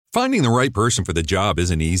Finding the right person for the job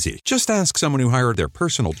isn't easy. Just ask someone who hired their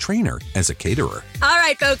personal trainer as a caterer. All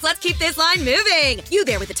right, folks, let's keep this line moving. You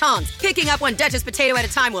there with the tongs. Picking up one Duchess potato at a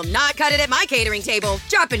time will not cut it at my catering table.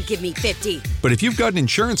 Drop and give me 50. But if you've got an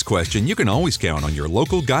insurance question, you can always count on your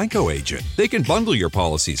local Geico agent. They can bundle your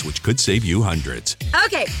policies, which could save you hundreds.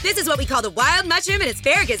 Okay, this is what we call the wild mushroom and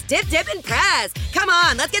asparagus dip, and press. Come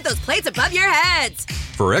on, let's get those plates above your heads.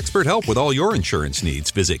 For expert help with all your insurance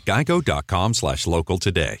needs, visit geico.com/local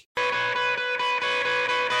today.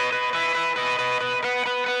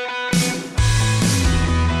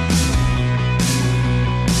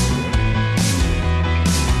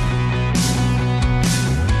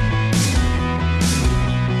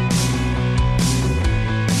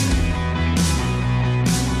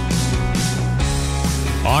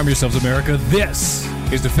 Arm yourselves, America. This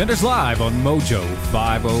is Defenders Live on Mojo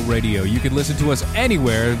 50 Radio. You can listen to us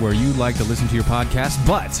anywhere where you like to listen to your podcast,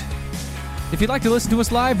 but if you'd like to listen to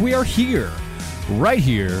us live, we are here, right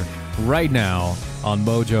now on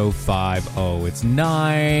Mojo 50. It's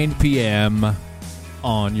 9 p.m.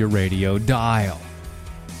 on your radio dial.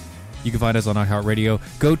 You can find us on iHeartRadio.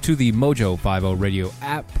 Go to the Mojo 50 Radio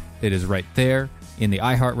app. It is right there. In the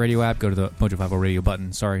iHeartRadio app, go to the Mojo 50 Radio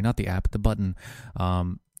button. Sorry, not the app, the button.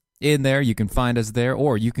 In there, you can find us there,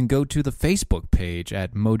 or you can go to the Facebook page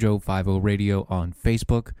at Mojo 50 Radio on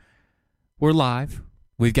Facebook. We're live.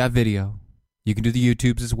 We've got video. You can do the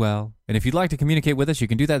YouTubes as well. And if you'd like to communicate with us, you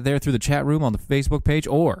can do that there through the chat room on the Facebook page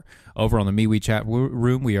or over on the MeWe chat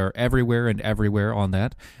room. We are everywhere on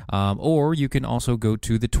that. Or you can also go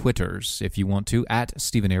to the Twitters if you want to, at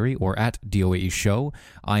Stephen Airy or at DOAE Show.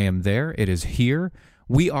 I am there. It is here.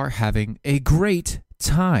 We are having a great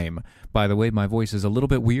time. By the way, my voice is a little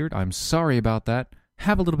bit weird. I'm sorry about that.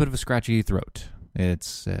 Have a little bit of a scratchy throat.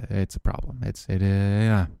 It's a problem.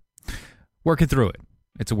 Working through it.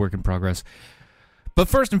 It's a work in progress. But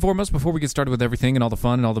first and foremost, before we get started with everything and all the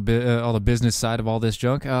fun and all the business side of all this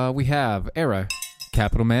junk, we have Era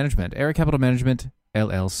Capital Management. Era Capital Management,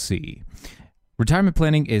 LLC. Retirement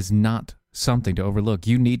planning is not something to overlook.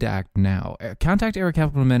 You need to act now. Contact Era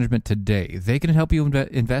Capital Management today. They can help you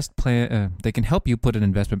they can help you put an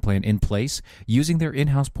investment plan in place using their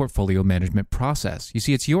in-house portfolio management process. You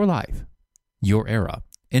see, it's your life, your era.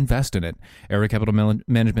 Invest in it. Era Capital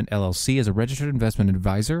Management LLC is a registered investment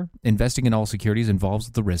advisor. Investing in all securities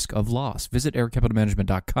involves the risk of loss. Visit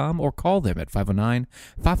eracapitalmanagement.com or call them at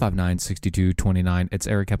 509-559-6229. It's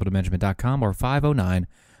eracapitalmanagement.com or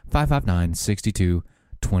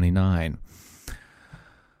 509-559-6229.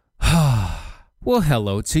 Well,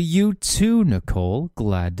 hello to you too, Nicole.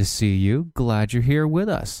 Glad to see you. Glad you're here with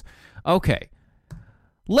us. Okay,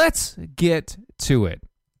 let's get to it,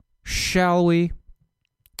 shall we?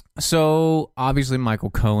 So, obviously, Michael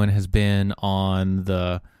Cohen has been on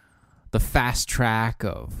the fast track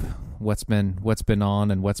of what's been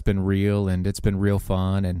on and what's been real, and it's been real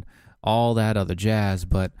fun and all that other jazz.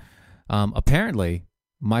 But apparently,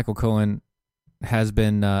 Michael Cohen has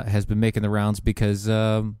been making the rounds because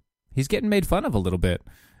he's getting made fun of a little bit.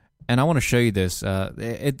 And I want to show you this.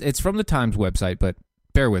 It's from the Times website, but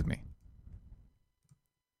bear with me.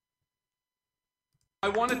 I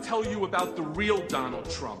want to tell you about the real Donald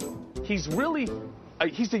Trump. He's really,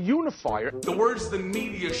 he's a unifier. The words the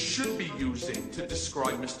media should be using to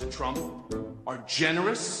describe Mr. Trump are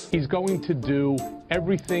generous. He's going to do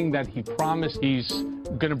everything that he promised. He's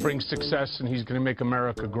going to bring success and he's going to make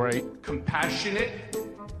America great. Compassionate,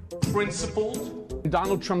 principled.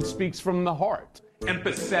 Donald Trump speaks from the heart.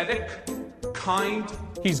 Empathetic, kind.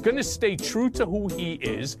 He's going to stay true to who he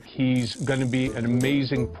is. He's going to be an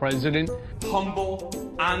amazing president.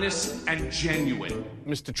 Humble, honest, and genuine.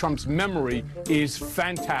 Mr. Trump's memory is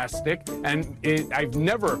fantastic, and I've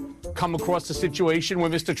never come across a situation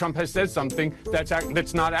where Mr. Trump has said something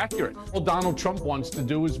that's not accurate. All Donald Trump wants to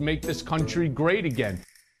do is make this country great again.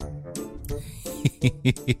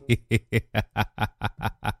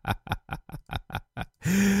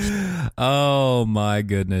 Oh my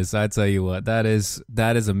goodness. I tell you what, that is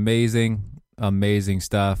amazing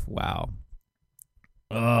stuff. Wow.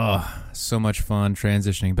 Oh, so much fun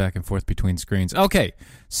transitioning back and forth between screens. Okay,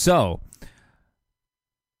 so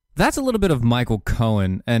that's a little bit of Michael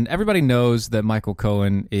Cohen, and everybody knows that Michael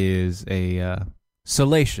Cohen is a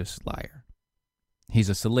salacious liar. He's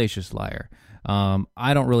a salacious liar.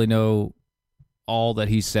 I don't really know all that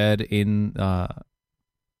he said in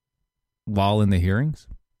while in the hearings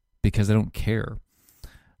because I don't care.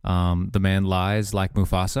 The man lies like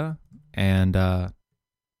Mufasa, and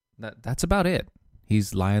that's about it.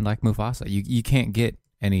 He's lying like Mufasa. You can't get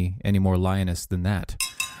any more lioness than that.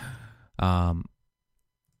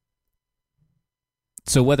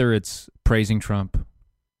 So whether it's praising Trump,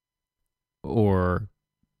 or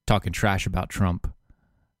talking trash about Trump,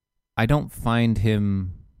 I don't find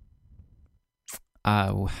him,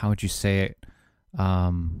 how would you say it?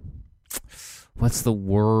 What's the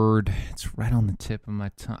word? It's right on the tip of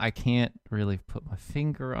my tongue. I can't really put my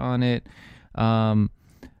finger on it.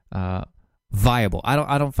 Viable.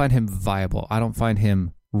 I don't find him viable. I don't find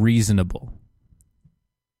him reasonable.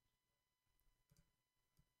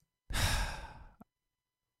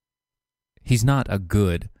 He's not a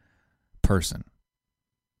good person.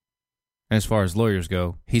 And as far as lawyers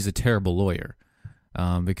go, he's a terrible lawyer,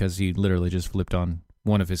 because he literally just flipped on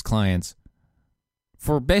one of his clients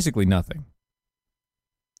for basically nothing.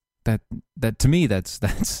 That to me, that's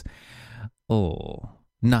not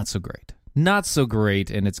so great. Not so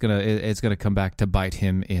great, and it's gonna come back to bite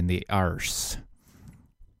him in the arse.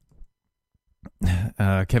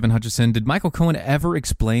 Kevin Hutchison, did Michael Cohen ever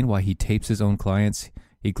explain why he tapes his own clients?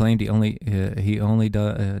 He claimed he's only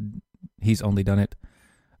done it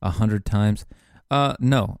 100 times.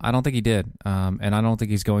 No, I don't think he did, and I don't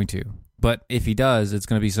think he's going to. But if he does, it's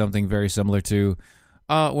going to be something very similar to,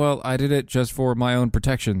 well, I did it just for my own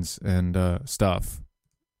protections and stuff.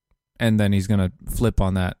 And then he's going to flip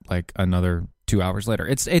on that like another 2 hours later.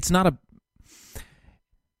 It's not a...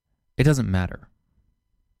 It doesn't matter.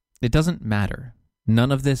 It doesn't matter.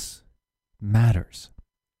 None of this matters.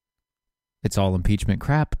 It's all impeachment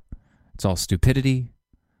crap. It's all stupidity.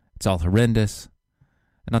 It's all horrendous.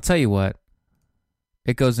 And I'll tell you what,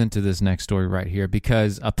 it goes into this next story right here,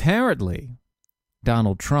 because apparently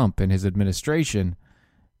Donald Trump and his administration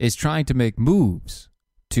is trying to make moves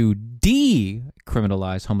to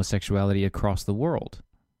decriminalize homosexuality across the world.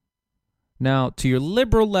 Now, to your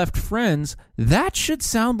liberal left friends, that should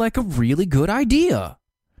sound like a really good idea.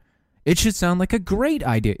 It should sound like a great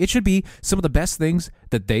idea. It should be some of the best things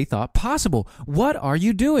that they thought possible. What are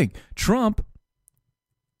you doing? Trump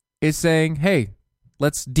is saying, hey,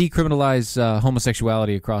 let's decriminalize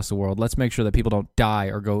homosexuality across the world. Let's make sure that people don't die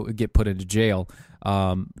or get put into jail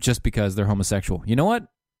just because they're homosexual. You know what?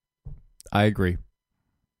 I agree.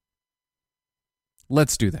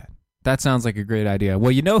 Let's do that. That sounds like a great idea.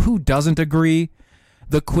 Well, you know who doesn't agree?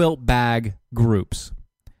 The quilt bag groups.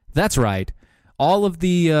 That's right. All of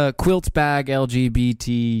the quilt bag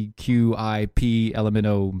LGBTQIP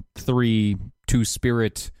Elemento 3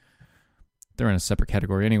 Two-Spirit, they're in a separate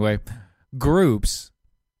category anyway, groups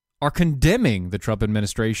are condemning the Trump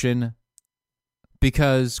administration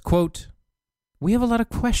because, quote, we have a lot of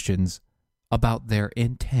questions about their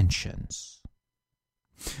intentions.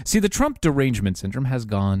 See, the Trump derangement syndrome has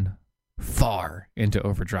gone far into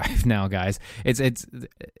overdrive now, guys. It's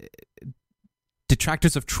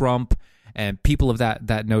detractors of Trump and people of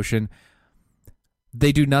that notion,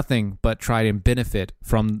 they do nothing but try and benefit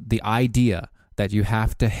from the idea that you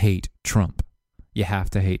have to hate Trump. You have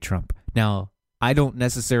to hate Trump. Now, I don't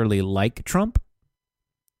necessarily like Trump,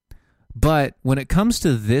 but when it comes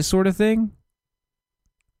to this sort of thing,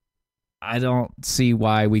 I don't see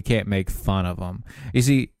why we can't make fun of him. You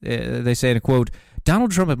see, they say in a quote,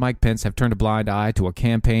 Donald Trump and Mike Pence have turned a blind eye to a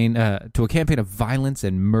campaign of violence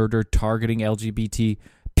and murder targeting LGBT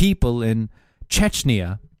people in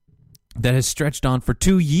Chechnya that has stretched on for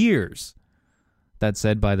 2 years. That's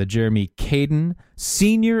said by the Jeremy Caden,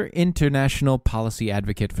 senior international policy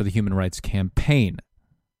advocate for the Human Rights Campaign.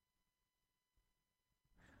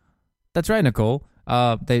 That's right, Nicole.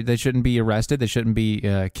 They shouldn't be arrested. They shouldn't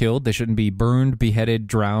be killed. They shouldn't be burned, beheaded,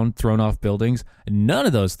 drowned, thrown off buildings. None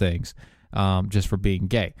of those things, just for being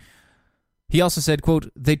gay. He also said,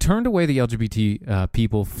 quote, they turned away the LGBT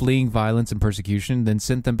people fleeing violence and persecution, then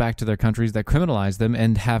sent them back to their countries that criminalized them,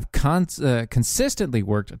 and have consistently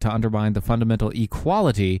worked to undermine the fundamental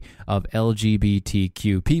equality of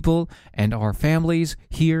LGBTQ people and our families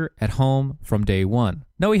here at home from day one.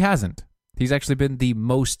 No, he hasn't. He's actually been the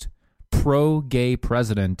most pro-gay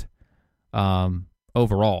president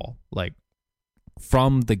overall, like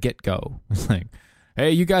from the get-go. It's like,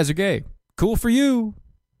 hey, you guys are gay. Cool for you.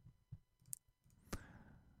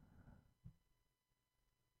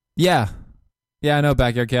 Yeah, I know,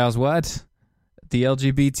 Backyard Cows. What? The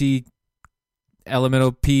LGBT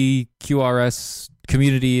Elemental PQRS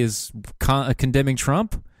community is condemning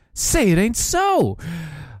Trump? Say it ain't so.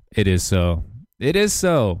 It is so. It is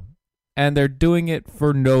so. And they're doing it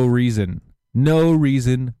for no reason. No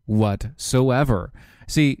reason whatsoever.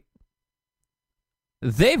 See,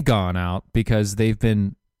 they've gone out because they've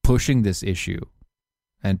been pushing this issue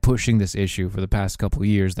for the past couple of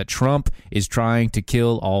years that Trump is trying to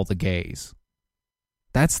kill all the gays.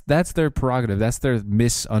 That's their prerogative. That's their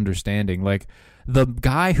misunderstanding. Like the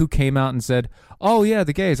guy who came out and said, "Oh yeah,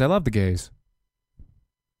 the gays. I love the gays."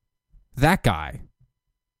 That guy.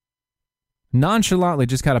 Nonchalantly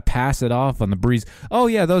just kind of pass it off on the breeze. Oh,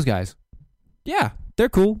 yeah, those guys. Yeah, they're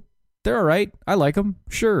cool. They're all right. I like them.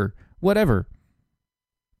 Sure. Whatever.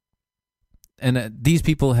 And these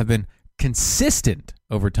people have been consistent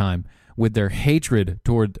over time with their hatred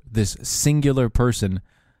toward this singular person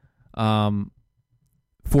for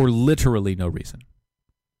literally no reason.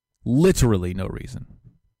 Literally no reason.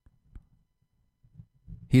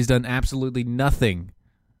 He's done absolutely nothing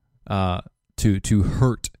to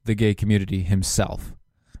hurt the gay community himself.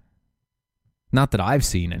 Not that I've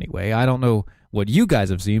seen anyway. I don't know what you guys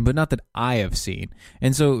have seen, but not that I have seen.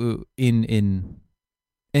 And so in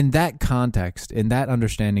that context, in that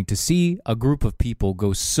understanding, to see a group of people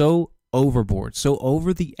go so overboard, so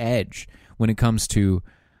over the edge when it comes to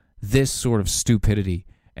this sort of stupidity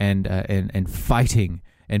and fighting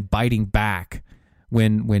and biting back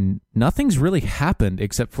when nothing's really happened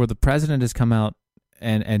except for the president has come out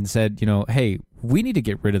and said, hey, we need to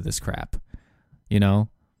get rid of this crap,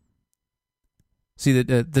 See,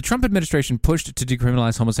 the Trump administration pushed to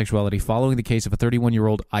decriminalize homosexuality following the case of a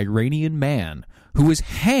 31-year-old Iranian man who was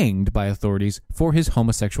hanged by authorities for his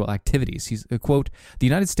homosexual activities. He's, quote, the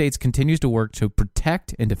United States continues to work to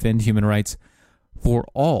protect and defend human rights for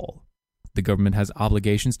all. The government has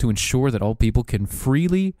obligations to ensure that all people can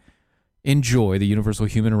freely enjoy the universal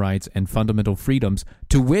human rights and fundamental freedoms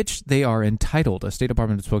to which they are entitled, a State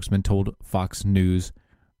Department spokesman told Fox News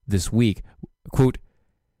this week. Quote,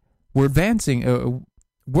 we're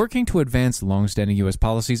working to advance longstanding U.S.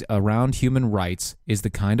 policies around human rights is the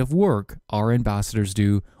kind of work our ambassadors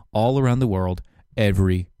do all around the world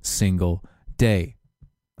every single day.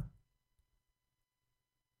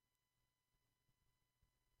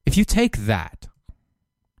 If you take that,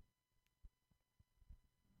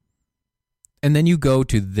 and then you go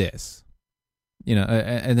to this,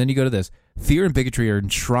 and then you go to this, fear and bigotry are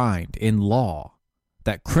enshrined in law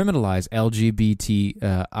that criminalize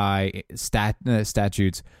LGBTI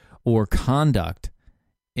statutes or conduct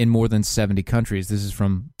in more than 70 countries. This is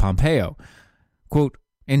from Pompeo. Quote,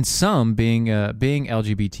 in some, being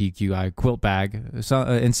LGBTQI quilt bag,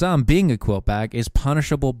 in some, being a quilt bag is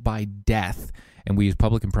punishable by death. And we use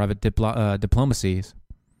public and private diplomacy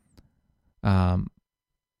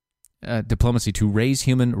to raise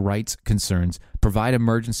human rights concerns, provide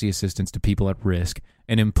emergency assistance to people at risk,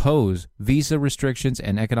 and impose visa restrictions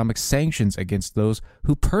and economic sanctions against those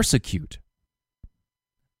who persecute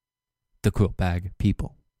the quilt bag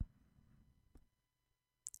people.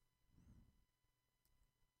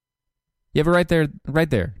 You have it right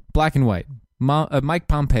there, black and white. Mike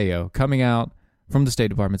Pompeo coming out from the State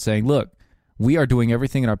Department saying, look, we are doing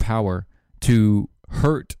everything in our power to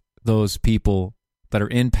hurt those people that are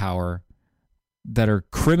in power that are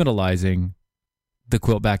criminalizing the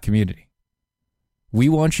quiltback community. We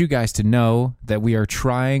want you guys to know that we are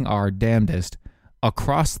trying our damnedest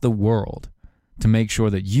across the world to make sure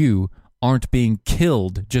that you aren't being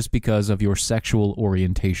killed just because of your sexual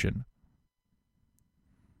orientation.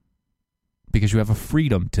 Because you have a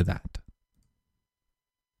freedom to that.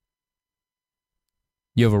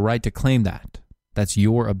 You have a right to claim that. That's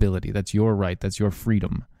your ability. That's your right. That's your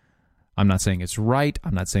freedom. I'm not saying it's right.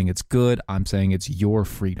 I'm not saying it's good. I'm saying it's your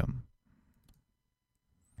freedom.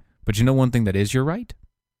 But you know one thing that is your right?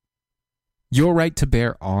 Your right to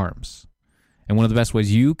bear arms. And one of the best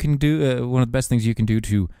ways you can do, one of the best things you can do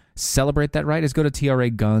to celebrate that right is go to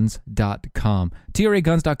traguns.com.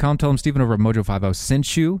 traguns.com. Tell them Stephen over at Mojo 50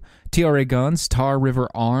 sent you. TRA Guns, Tar River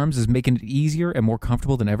Arms, is making it easier and more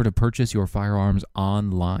comfortable than ever to purchase your firearms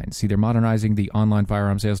online. See, they're modernizing the online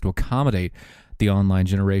firearm sales to accommodate the online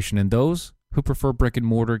generation, and those who prefer brick and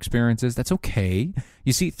mortar experiences, that's okay.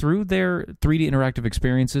 You see, through their 3D interactive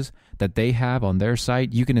experiences that they have on their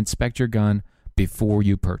site, you can inspect your gun before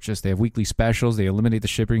you purchase. They have weekly specials. They eliminate the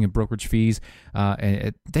shipping and brokerage fees.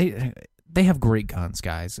 And they have great guns,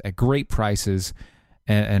 guys, at great prices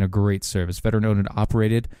and a great service. Veteran owned and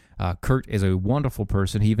operated. Kurt is a wonderful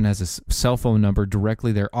person. He even has a cell phone number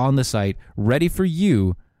directly there on the site, ready for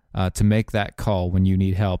you to make that call when you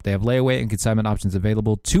need help. They have layaway and consignment options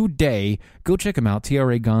available today. Go check them out,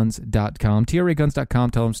 traguns.com.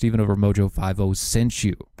 traguns.com. Tell them Stephen over Mojo 50 sent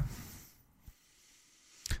you.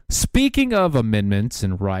 Speaking of amendments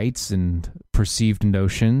and rights and perceived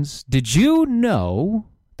notions, did you know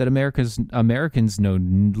that Americans know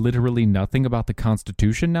literally nothing about the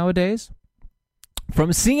Constitution nowadays? From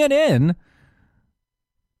CNN,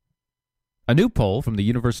 a new poll from the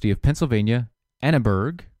University of Pennsylvania,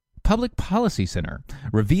 Annenberg Public Policy Center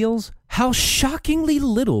reveals how shockingly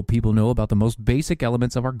little people know about the most basic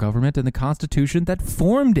elements of our government and the Constitution that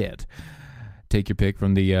formed it. Take your pick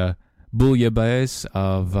from the bouillabaisse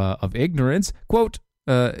of ignorance. Quote,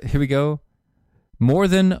 here we go. More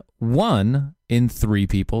than 1 in 3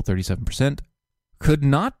 people, 37%, could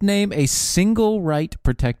not name a single right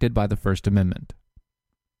protected by the First Amendment.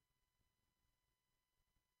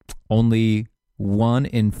 Only 1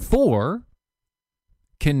 in 4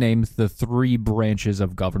 can name the 3 branches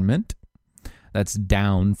of government. That's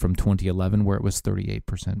down from 2011, where it was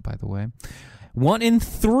 38%, by the way. 1 in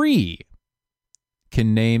 3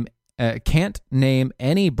 can't name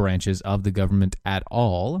any branches of the government at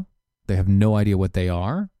all. They have no idea what they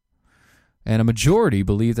are. And a majority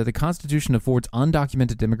believe that the Constitution affords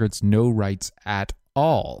undocumented immigrants no rights at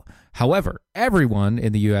all. However, everyone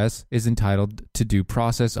in the U.S. is entitled to due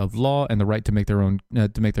process of law and the right to make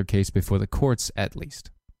their case before the courts, at least.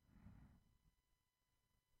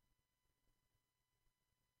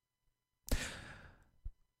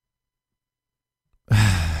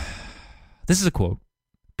 This is a quote.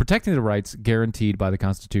 Protecting the rights guaranteed by the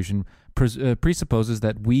Constitution presupposes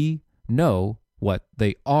that we know what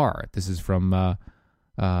they are. This is from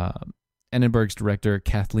Annenberg's director,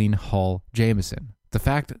 Kathleen Hall Jamieson. The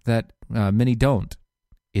fact that many don't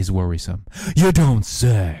is worrisome. You don't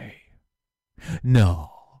say.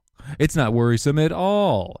 No, it's not worrisome at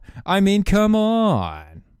all. I mean, come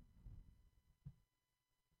on.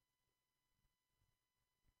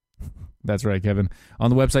 That's right, Kevin.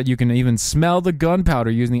 On the website, you can even smell the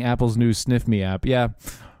gunpowder using the Apple's new Sniff Me app. Yeah.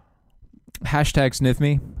 Hashtag Sniff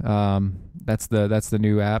Me. That's the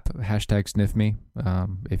new app. Hashtag Sniff Me.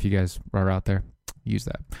 If you guys are out there, use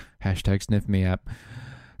that. Hashtag Sniff Me app.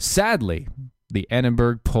 Sadly, the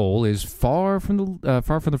Annenberg poll is far from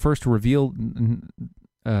the first to reveal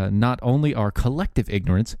not only our collective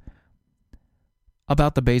ignorance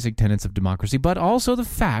about the basic tenets of democracy, but also the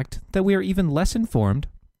fact that we are even less informed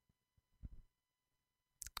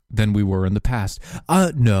than we were in the past.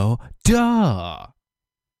 No, duh.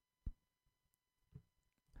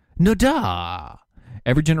 No, duh.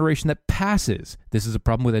 Every generation that passes, this is a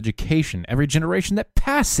problem with education. Every generation that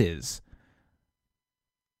passes,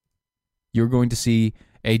 you're going to see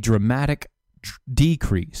a dramatic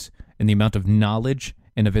decrease in the amount of knowledge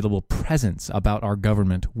and available presence about our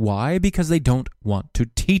government. Why? Because they don't want to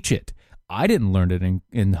teach it. I didn't learn it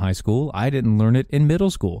in high school. I didn't learn it in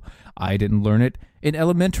middle school. I didn't learn it in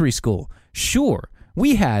elementary school. Sure,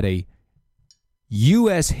 we had a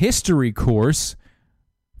U.S. history course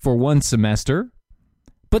for one semester,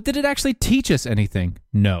 but did it actually teach us anything?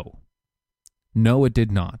 No. No, it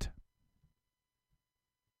did not.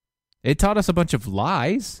 It taught us a bunch of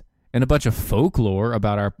lies and a bunch of folklore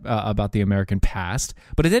about the American past,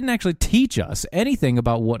 but it didn't actually teach us anything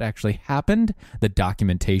about what actually happened, the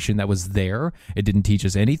documentation that was there. It didn't teach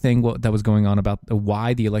us anything that was going on about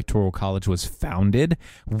why the Electoral College was founded,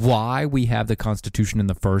 why we have the Constitution in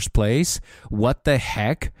the first place, what the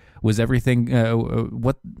heck was everything,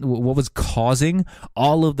 what was causing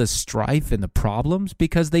all of the strife and the problems,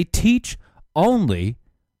 because they teach only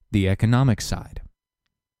the economic side.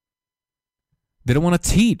 They don't want to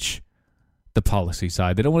teach the policy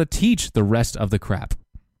side. They don't want to teach the rest of the crap.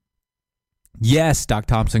 Yes, Doc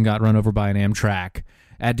Thompson got run over by an Amtrak.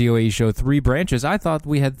 At DOA show 3 branches. I thought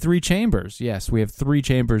we had 3 chambers. Yes, we have 3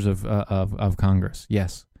 chambers of Congress.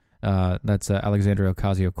 Yes, that's Alexandria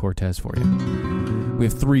Ocasio-Cortez for you. We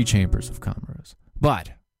have 3 chambers of Congress.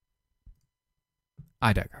 But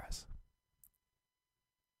I digress.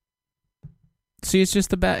 See, it's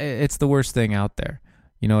just it's the worst thing out there.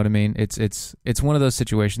 You know what I mean? It's one of those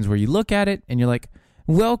situations where you look at it and you're like,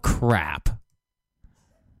 well, crap.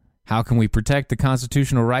 How can we protect the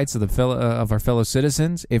constitutional rights of our fellow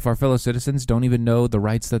citizens if our fellow citizens don't even know the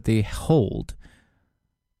rights that they hold?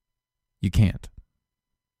 You can't.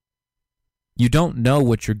 You don't know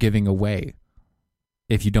what you're giving away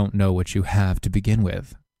if you don't know what you have to begin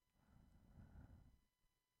with.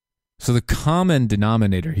 So the common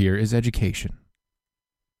denominator here is education.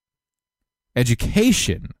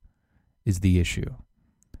 Education is the issue.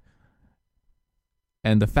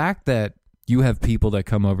 And the fact that you have people that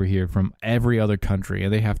come over here from every other country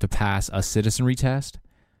and they have to pass a citizenry test,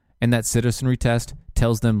 and that citizenry test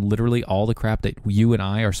tells them literally all the crap that you and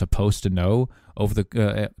I are supposed to know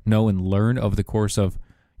know and learn over the course of,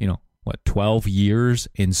 12 years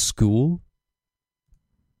in school,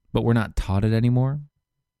 but we're not taught it anymore.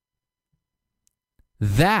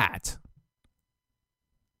 That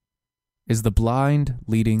is the blind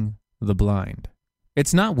leading the blind.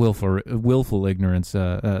 It's not willful ignorance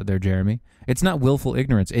there, Jeremy. It's not willful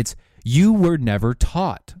ignorance. It's you were never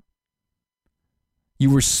taught. You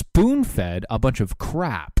were spoon-fed a bunch of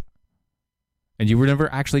crap, and you were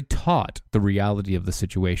never actually taught the reality of the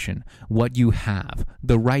situation, what you have,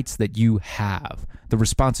 the rights that you have, the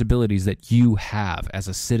responsibilities that you have as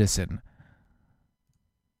a citizen.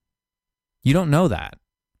 You don't know that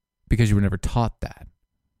because you were never taught that.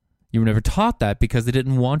 You were never taught that because they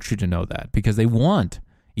didn't want you to know that, because they want,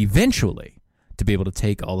 eventually, to be able to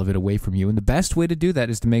take all of it away from you. And the best way to do that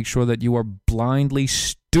is to make sure that you are blindly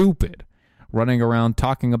stupid, running around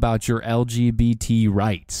talking about your LGBT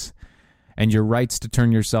rights and your rights to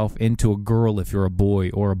turn yourself into a girl if you're a boy,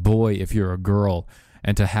 or a boy if you're a girl,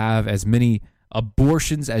 and to have as many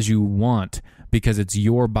abortions as you want because it's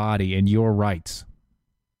your body and your rights.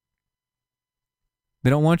 They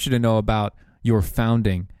don't want you to know about your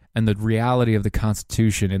founding and the reality of the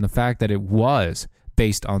Constitution and the fact that it was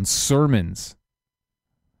based on sermons,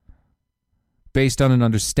 based on an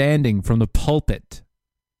understanding from the pulpit.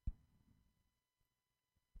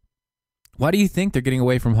 Why do you think they're getting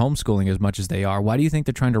away from homeschooling as much as they are? Why do you think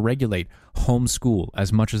they're trying to regulate homeschool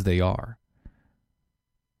as much as they are?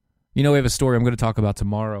 You know, we have a story I'm going to talk about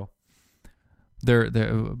tomorrow. They're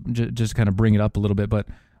just kind of bring it up a little bit, but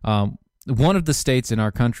one of the states in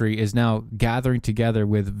our country is now gathering together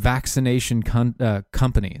with vaccination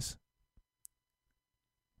companies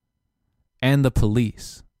and the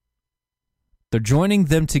police. They're joining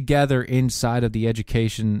them together inside of the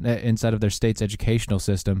inside of their state's educational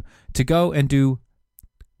system to go and do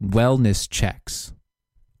wellness checks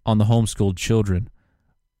on the homeschooled children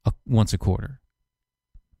once a quarter.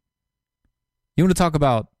 You want to talk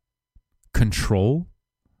about control?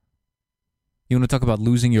 You want to talk about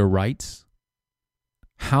losing your rights?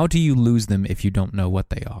 How do you lose them if you don't know what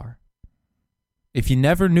they are? If you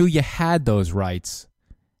never knew you had those rights,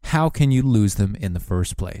 how can you lose them in the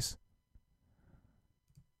first place?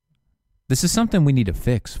 This is something we need to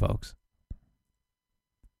fix, folks.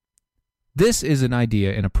 This is an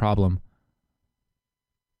idea and a problem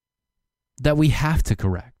that we have to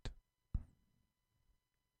correct.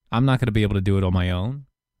 I'm not going to be able to do it on my own.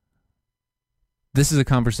 This is a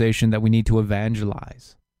conversation that we need to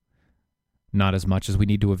evangelize. Not as much as we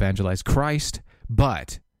need to evangelize Christ,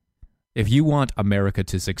 but if you want America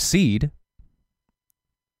to succeed,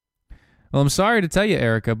 well, I'm sorry to tell you,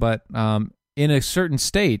 Erica, but in a certain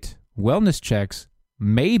state, wellness checks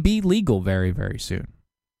may be legal very, very soon.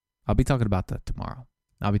 I'll be talking about that tomorrow.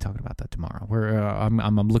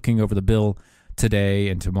 I'm looking over the bill today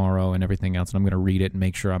and tomorrow and everything else, and I'm going to read it and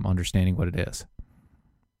make sure I'm understanding what it is.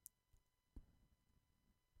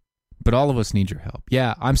 But all of us need your help.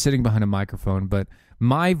 Yeah, I'm sitting behind a microphone, but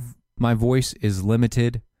my voice is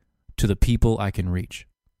limited to the people I can reach.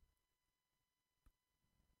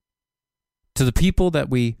 To the people that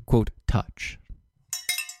we, quote, touch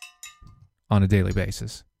on a daily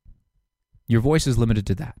basis. Your voice is limited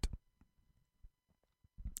to that.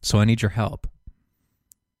 So I need your help.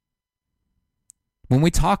 When we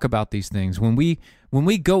talk about these things, when we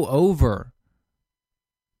go over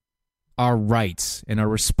our rights and our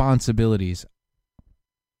responsibilities,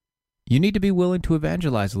 you need to be willing to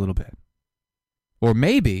evangelize a little bit. Or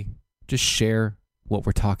maybe just share what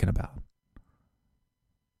we're talking about.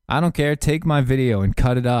 I don't care. Take my video and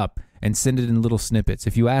cut it up and send it in little snippets.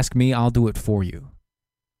 If you ask me, I'll do it for you.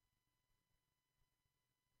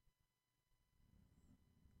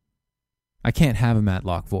 I can't have a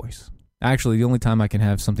Matlock voice. Actually, the only time I can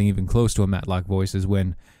have something even close to a Matlock voice is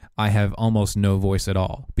when I have almost no voice at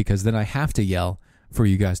all, because then I have to yell for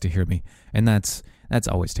you guys to hear me, and that's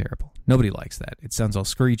always terrible. Nobody likes that. It sounds all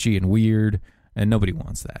screechy and weird, and nobody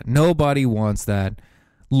wants that. Nobody wants that.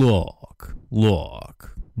 Look.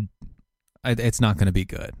 It's not going to be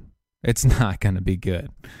good. It's not going to be good.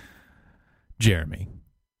 Jeremy.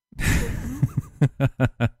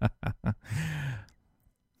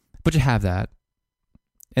 But you have that.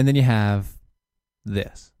 And then you have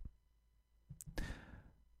this.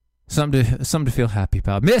 Something to feel happy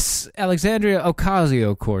about. Miss Alexandria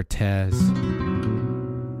Ocasio-Cortez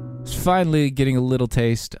is finally getting a little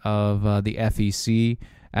taste of the FEC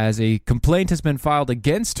as a complaint has been filed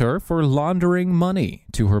against her for laundering money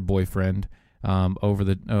to her boyfriend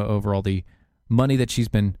over all the money that she's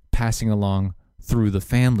been passing along through the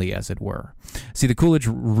family, as it were. See, the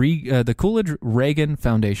Coolidge-Reagan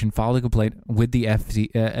Foundation filed a complaint with the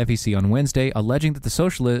FEC on Wednesday, alleging that the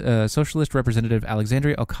socialist representative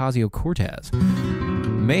Alexandria Ocasio-Cortez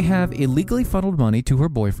may have illegally funneled money to her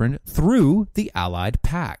boyfriend through the Allied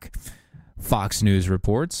PAC. Fox News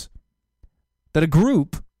reports that the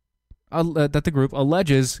group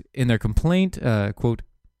alleges in their complaint, quote,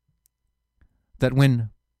 that when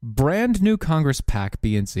brand new Congress PAC,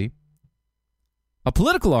 BNC, a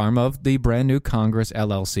political arm of the Brand New Congress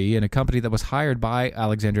LLC and a company that was hired by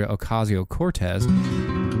Alexandria Ocasio-Cortez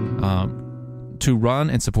to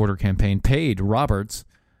run and support her campaign, paid Roberts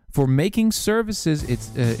for making services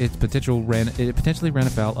it potentially ran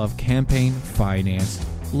afoul of campaign finance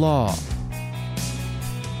law.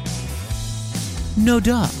 No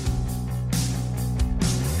duh.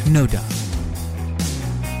 No duh.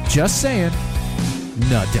 Just saying.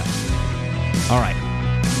 No duh. All right.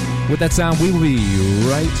 With that sound, we will be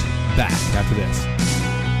right back after this.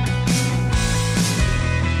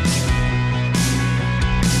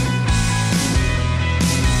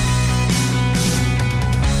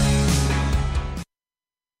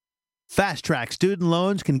 Fast Track Student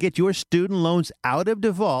Loans can get your student loans out of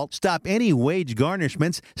default, stop any wage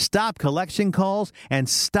garnishments, stop collection calls, and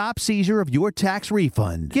stop seizure of your tax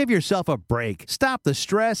refund. Give yourself a break. Stop the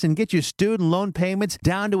stress and get your student loan payments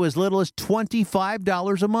down to as little as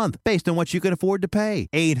 $25 a month based on what you can afford to pay.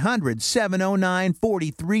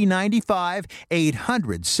 800-709-4395.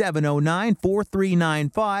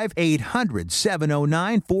 800-709-4395.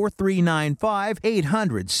 800-709-4395.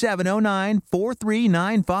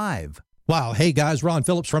 800-709-4395. Wow. Hey, guys, Ron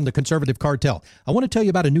Phillips from the Conservative Cartel. I want to tell you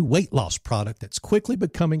about a new weight loss product that's quickly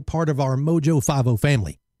becoming part of our Mojo 50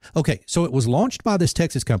 family. Okay, so it was launched by this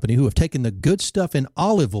Texas company who have taken the good stuff in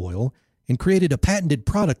olive oil and created a patented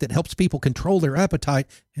product that helps people control their appetite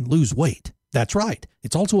and lose weight. That's right.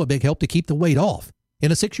 It's also a big help to keep the weight off.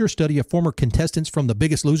 In a 6-year study of former contestants from The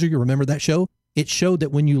Biggest Loser, you remember that show? It showed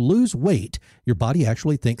that when you lose weight, your body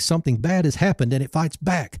actually thinks something bad has happened and it fights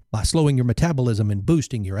back by slowing your metabolism and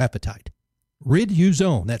boosting your appetite.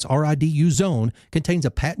 Rid-U-Zone, that's R-I-D-U Zone, contains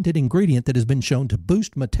a patented ingredient that has been shown to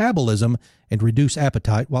boost metabolism and reduce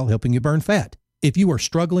appetite while helping you burn fat. If you are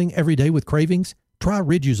struggling every day with cravings, try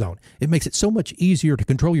Rid-U-Zone. It makes it so much easier to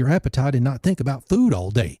control your appetite and not think about food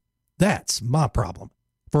all day. That's my problem.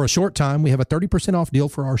 For a short time, we have a 30% off deal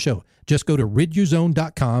for our show. Just go to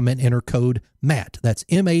riduzone.com and enter code MATT. That's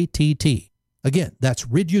M-A-T-T. Again, that's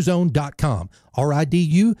riduzone.com.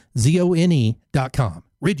 RIDUZONE.com.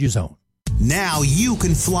 Rid-U-Zone. Now you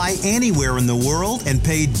can fly anywhere in the world and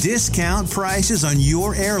pay discount prices on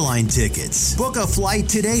your airline tickets. Book a flight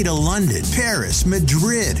today to London, Paris,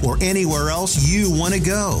 Madrid, or anywhere else you want to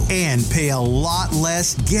go. And pay a lot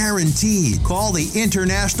less guaranteed. Call the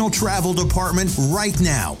International Travel Department right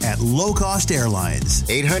now at Low Cost Airlines.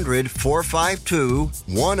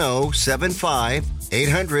 800-452-1075.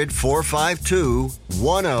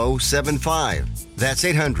 800-452-1075. That's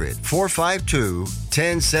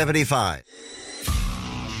 800-452-1075.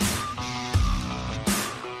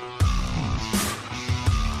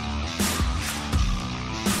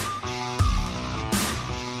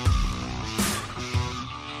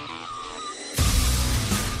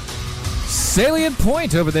 Salient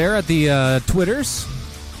point over there at the Twitters.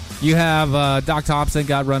 You have Doc Thompson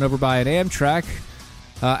got run over by an Amtrak.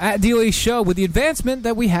 At DLE Show, with the advancement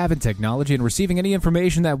that we have in technology and receiving any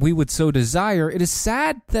information that we would so desire, it is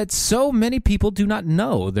sad that so many people do not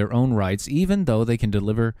know their own rights, even though they can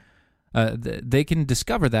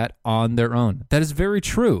discover that on their own. That is very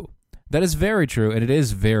true. That is very true, and it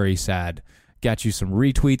is very sad. Got you some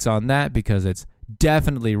retweets on that because it's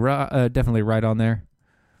definitely right on there.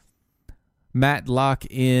 Matt Locke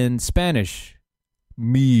in Spanish.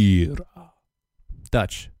 Mira.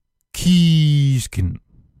 Dutch. Kiesken.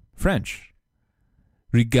 French.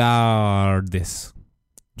 Regardes.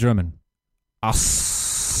 German.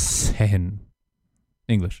 Aussehen.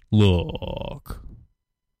 English. Look.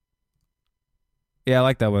 Yeah, I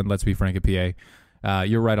like that one. Let's be frank at PA.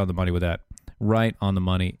 You're right on the money with that. Right on the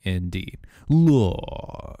money indeed.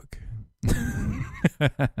 Look.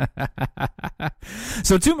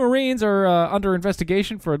 So 2 Marines are under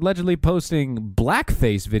investigation for allegedly posting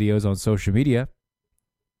blackface videos on social media.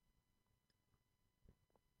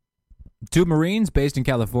 2 Marines based in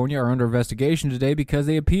California are under investigation today because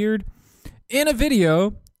they appeared in a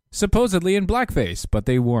video supposedly in blackface, but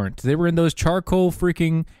they weren't. They were in those charcoal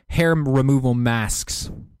freaking hair removal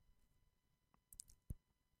masks.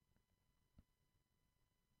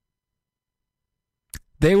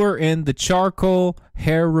 They were in the charcoal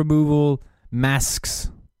hair removal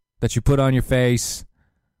masks that you put on your face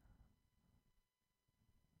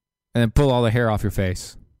and then pull all the hair off your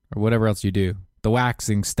face or whatever else you do. The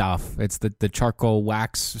waxing stuff. It's the charcoal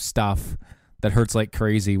wax stuff that hurts like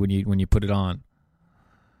crazy when you put it on.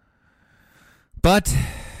 But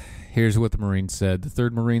here's what the Marines said. The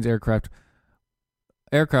 3rd Marines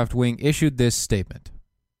aircraft wing issued this statement.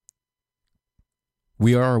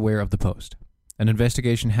 We are aware of the post. An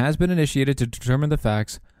investigation has been initiated to determine the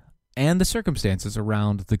facts and the circumstances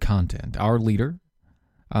around the content. Our leaders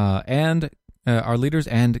are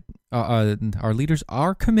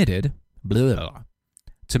committed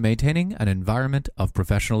to maintaining an environment of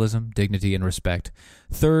professionalism, dignity, and respect.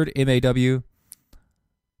 3rd MAW,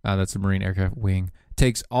 that's the Marine Aircraft Wing,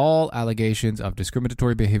 takes all allegations of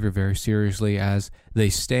discriminatory behavior very seriously as they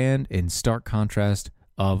stand in stark contrast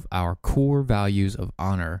of our core values of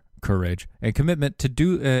honor, courage, and commitment to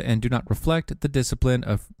do not reflect the discipline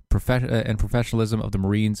of and professionalism of the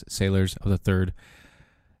Marines, sailors of the 3rd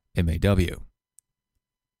MAW.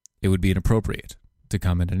 It would be inappropriate to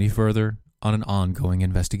comment any further on an ongoing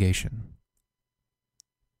investigation.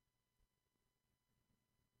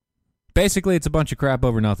 Basically, it's a bunch of crap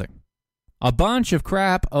over nothing. A bunch of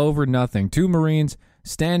crap over nothing. 2 Marines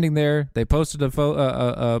standing there. They posted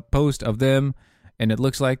a post of them, and it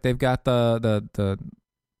looks like they've got the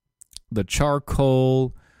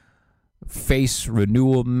charcoal face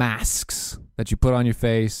renewal masks that you put on your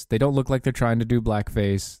face. They don't look like they're trying to do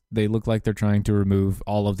blackface. They look like they're trying to remove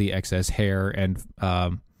all of the excess hair and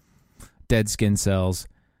dead skin cells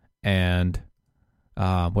and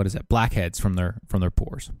blackheads from their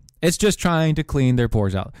pores. It's just trying to clean their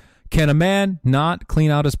pores out. Can a man not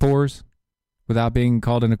clean out his pores without being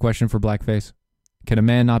called into question for blackface? Can a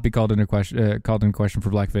man not be called into question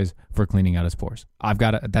for blackface for cleaning out his pores?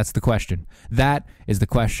 That's the question. That is the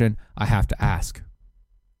question I have to ask.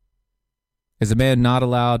 Is a man not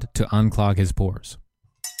allowed to unclog his pores?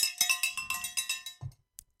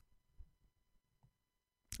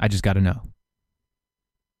 I just got to know.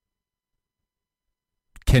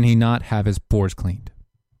 Can he not have his pores cleaned?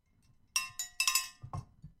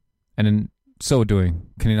 And in so doing,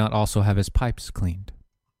 can he not also have his pipes cleaned?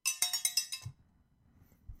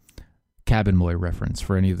 Cabin Boy reference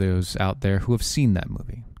for any of those out there who have seen that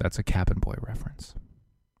movie. That's a Cabin Boy reference.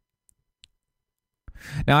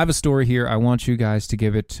 Now, I have a story here. I want you guys to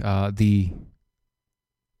give it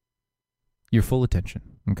your full attention,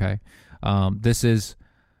 okay? This is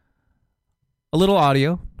a little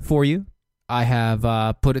audio for you. I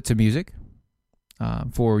have put it to music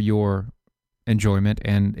for your enjoyment,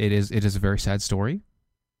 and it is a very sad story.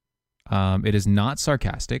 It is not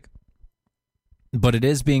sarcastic, but it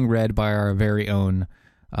is being read by our very own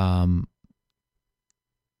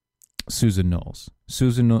Susan Knowles.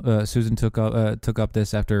 Susan took up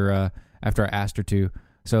this after I asked her to.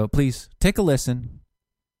 So please take a listen,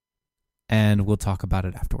 and we'll talk about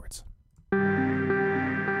it afterwards.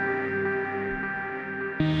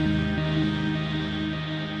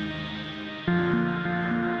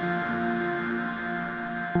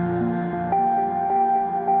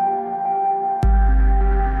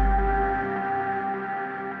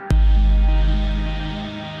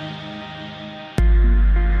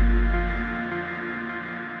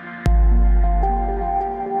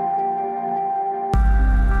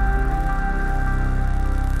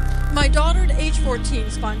 My daughter at age 14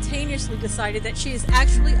 spontaneously decided that she is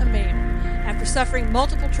actually a male. After suffering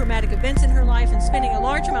multiple traumatic events in her life and spending a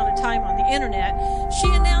large amount of time on the internet, she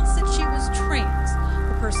announced that she was trans.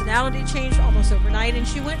 Her personality changed almost overnight, and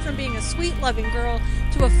she went from being a sweet, loving girl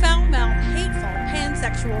to a foul-mouthed, hateful,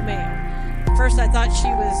 pansexual male. At first I thought she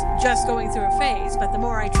was just going through a phase, but the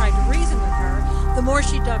more I tried to reason with her, the more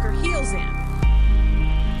she dug her heels in.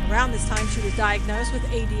 Around this time, she was diagnosed with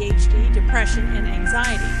ADHD, depression, and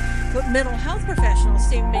anxiety. But mental health professionals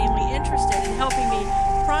seemed mainly interested in helping me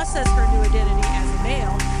process her new identity as a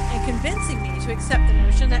male and convincing me to accept the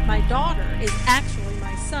notion that my daughter is actually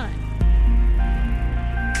my son.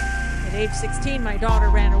 At age 16, my daughter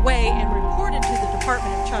ran away and reported to the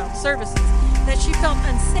Department of Child Services that she felt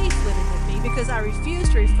unsafe living with me because I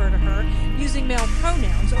refused to refer to her using male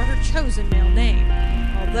pronouns or her chosen male name.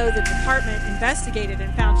 Although the department investigated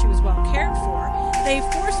and found she was well cared for, they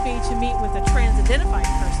forced me to meet with a trans-identified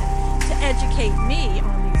person to educate me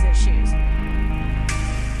on these issues.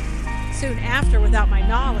 Soon after, without my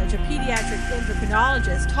knowledge, a pediatric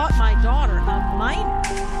endocrinologist taught my daughter, a minor,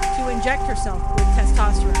 to inject herself with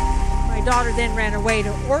testosterone. My daughter then ran away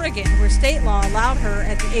to Oregon, where state law allowed her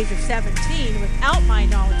at the age of 17, without my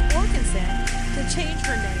knowledge or consent, to change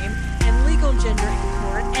her name and legal gender in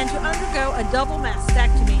court and to undergo a double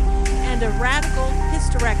mastectomy and a radical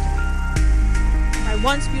hysterectomy. My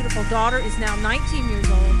once beautiful daughter is now 19 years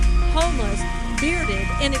old, homeless, bearded,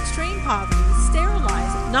 in extreme poverty,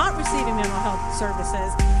 sterilized, not receiving mental health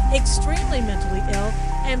services, extremely mentally ill,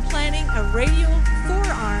 and planning a radial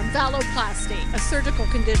forearm phalloplasty, a surgical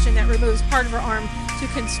condition that removes part of her arm to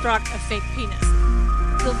construct a fake penis.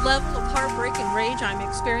 The level of heartbreak and rage I'm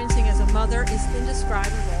experiencing as a mother is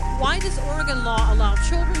indescribable. Why does Oregon law allow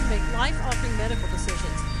children to make life-altering medical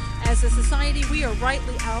decisions? As a society, we are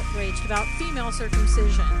rightly outraged about female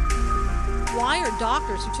circumcision. Why are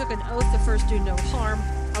doctors who took an oath to first do no harm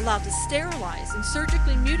allowed to sterilize and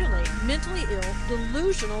surgically mutilate mentally ill,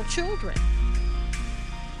 delusional children?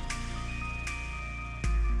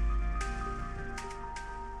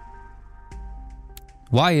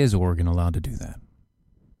 Why is Oregon allowed to do that?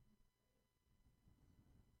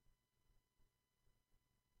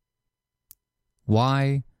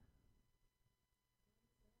 Why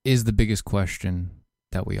is the biggest question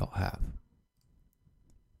that we all have.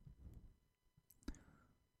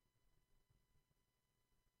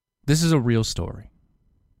 This is a real story.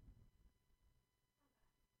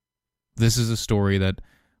 This is a story that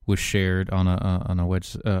was shared on a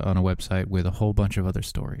website with a whole bunch of other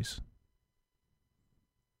stories.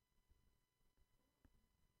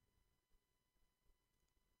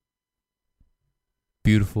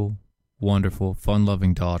 Beautiful, wonderful,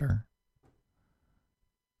 fun-loving daughter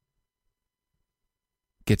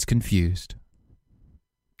gets confused,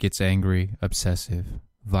 gets angry, obsessive,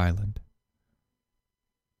 violent,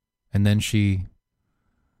 and then she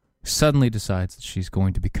suddenly decides that she's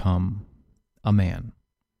going to become a man.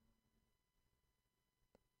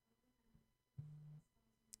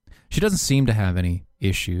 She doesn't seem to have any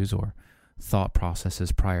issues or thought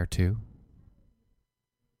processes prior to.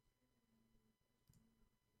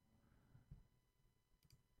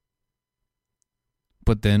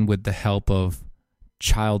 But then with the help of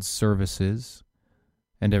child services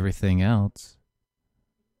and everything else,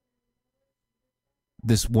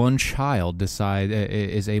 this one child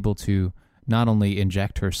is able to not only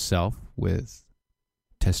inject herself with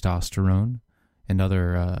testosterone and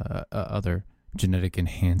other genetic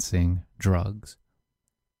enhancing drugs,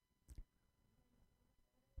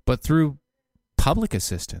 but through public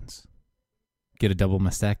assistance, get a double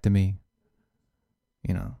mastectomy,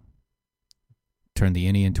 turn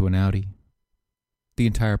the innie into an outie, the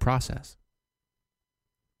entire process.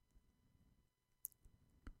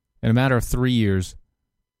 In a matter of 3 years,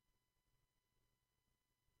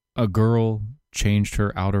 a girl changed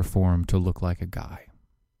her outer form to look like a guy.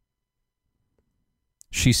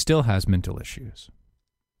 She still has mental issues.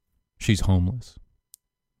 She's homeless.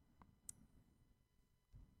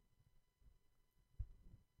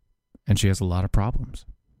 And she has a lot of problems.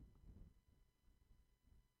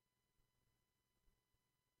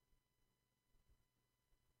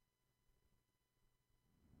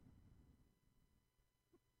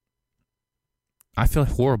 I feel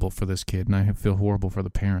horrible for this kid, and I feel horrible for the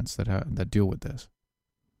parents that deal with this.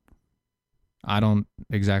 I don't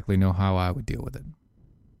exactly know how I would deal with it.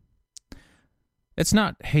 It's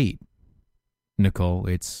not hate, Nicole.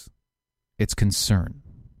 It's concern.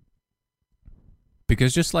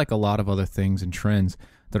 Because just like a lot of other things and trends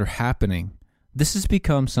that are happening, this has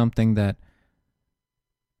become something that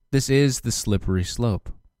this is the slippery slope.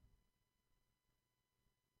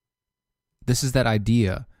 This is that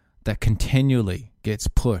idea that continually gets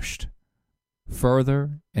pushed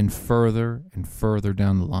further and further and further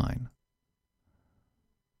down the line.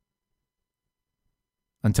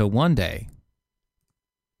 Until one day,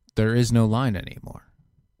 there is no line anymore.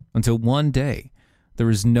 Until one day,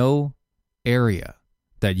 there is no area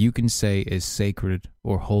that you can say is sacred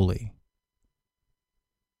or holy.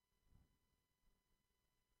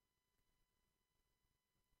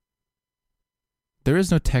 There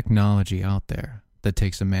is no technology out there that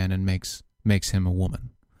takes a man and makes him a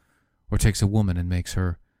woman, or takes a woman and makes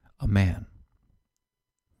her a man.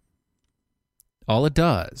 All it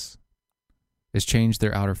does is change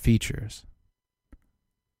their outer features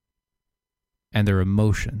and their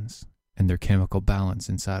emotions and their chemical balance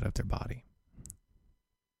inside of their body.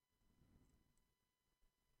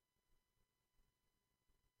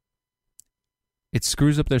 It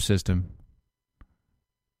screws up their system.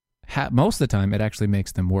 Most of the time, it actually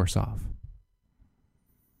makes them worse off.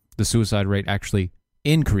 The suicide rate actually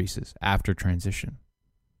increases after transition.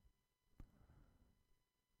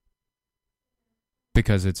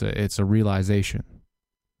 Because it's a realization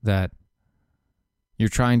that you're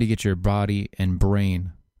trying to get your body and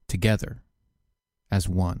brain together as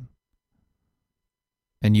one.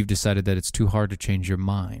 And you've decided that it's too hard to change your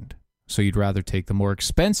mind. So you'd rather take the more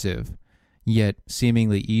expensive, yet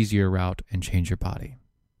seemingly easier route and change your body.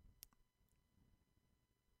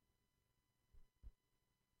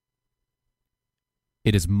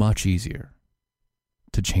 It is much easier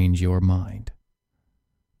to change your mind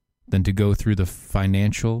than to go through the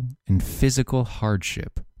financial and physical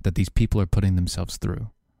hardship that these people are putting themselves through.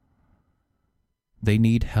 They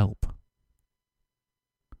need help.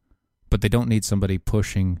 But they don't need somebody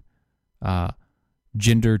pushing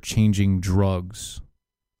gender-changing drugs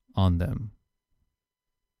on them.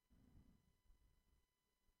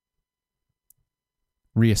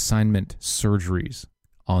 Reassignment surgeries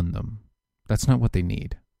on them. That's not what they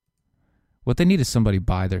need. What they need is somebody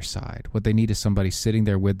by their side. What they need is somebody sitting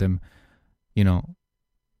there with them,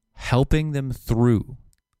 helping them through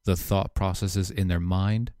the thought processes in their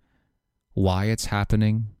mind, why it's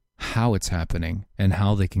happening, how it's happening, and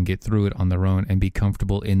how they can get through it on their own and be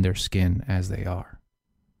comfortable in their skin as they are.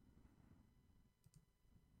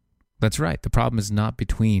 That's right. The problem is not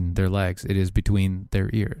between their legs. It is between their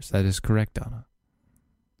ears. That is correct, Donna.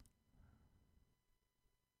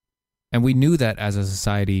 And we knew that as a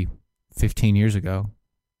society 15 years ago.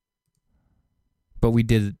 But we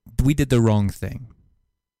did the wrong thing.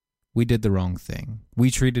 We did the wrong thing. We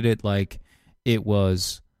treated it like it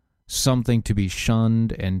was something to be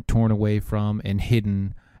shunned and torn away from and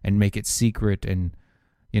hidden and make it secret and,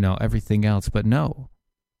 everything else. But no.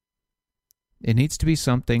 It needs to be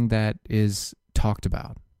something that is talked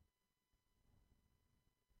about.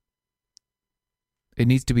 It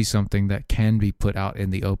needs to be something that can be put out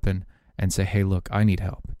in the open and say, hey, look, I need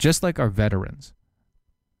help. Just like our veterans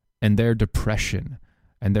and their depression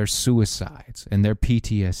and their suicides and their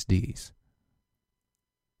PTSDs.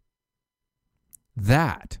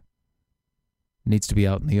 That needs to be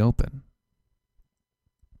out in the open.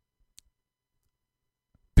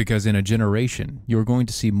 Because in a generation, you're going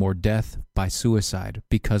to see more death by suicide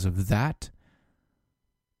because of that.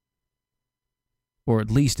 Or at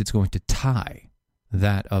least it's going to tie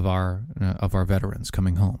that of our veterans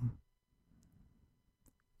coming home.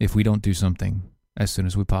 If we don't do something as soon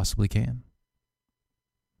as we possibly can.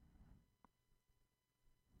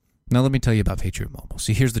 Now let me tell you about Patriot Mobile.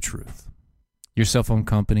 See, here's the truth. Your cell phone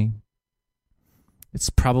company, it's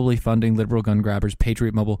probably funding liberal gun grabbers.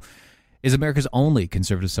 Patriot Mobile is America's only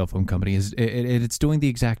conservative cell phone company. It's doing the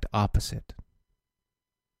exact opposite.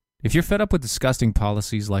 If you're fed up with disgusting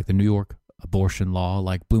policies like the New York abortion law,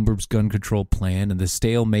 like Bloomberg's gun control plan, and the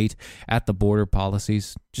stalemate at the border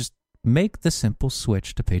policies, just make the simple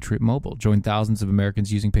switch to Patriot Mobile. Join thousands of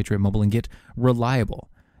Americans using Patriot Mobile and get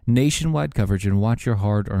reliable, nationwide coverage and watch your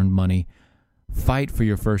hard-earned money fight for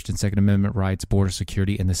your First and Second Amendment rights, border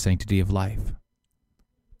security, and the sanctity of life.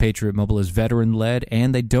 Patriot Mobile is veteran-led,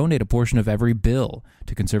 and they donate a portion of every bill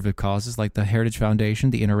to conservative causes like the Heritage Foundation,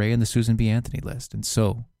 the NRA, and the Susan B. Anthony List, and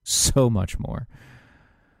so much more.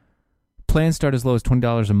 Plans start as low as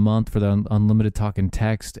 $20 a month for the unlimited talk and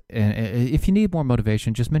text. And if you need more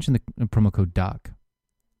motivation, just mention the promo code DOC,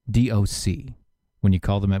 D-O-C, when you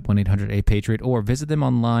call them at 1-800-A-PATRIOT, or visit them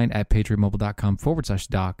online at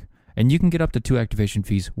patriotmobile.com/doc, and you can get up to 2 activation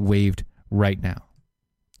fees waived right now.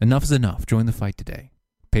 Enough is enough. Join the fight today.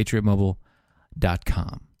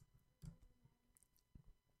 patriotmobile.com.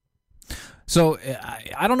 So,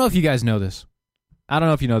 I don't know if you guys know this. I don't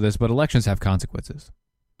know if you know this, but elections have consequences.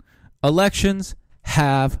 Elections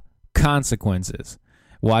have consequences.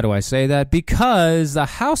 Why do I say that? Because the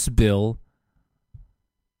House bill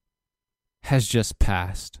has just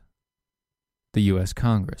passed the U.S.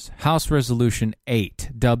 Congress. House Resolution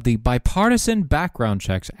 8, dubbed the Bipartisan Background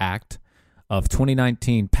Checks Act of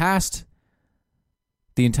 2019, passed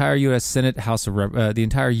the entire U.S. Senate, the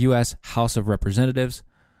entire U.S. House of Representatives.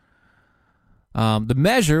 The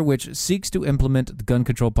measure, which seeks to implement what gun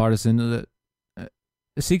control partisans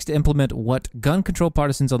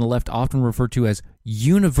on the left often refer to as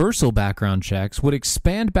universal background checks, would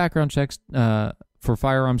expand background checks for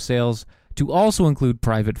firearm sales to also include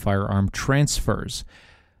private firearm transfers.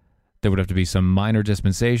 There would have to be some minor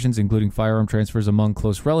dispensations, including firearm transfers among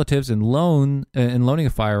close relatives and loaning a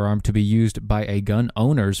firearm to be used by a gun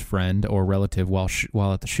owner's friend or relative while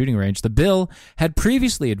at the shooting range. The bill had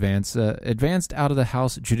previously advanced out of the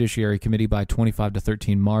House Judiciary Committee by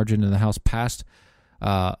 25-13 margin, and the House passed.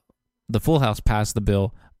 The full House passed the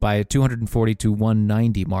bill by a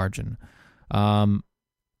 240-190 margin. So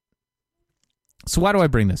why do I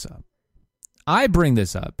bring this up? I bring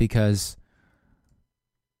this up because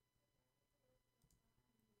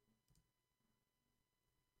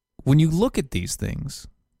when you look at these things,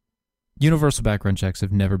 universal background checks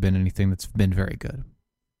have never been anything that's been very good.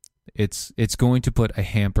 It's going to put a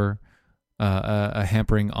hampering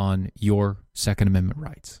on your Second Amendment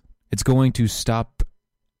rights. It's going to stop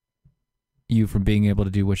you from being able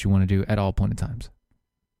to do what you want to do at all point in times.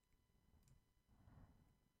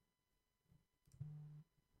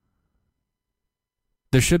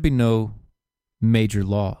 There should be no major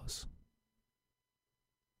laws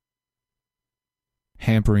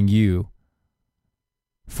hampering you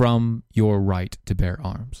from your right to bear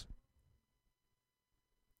arms.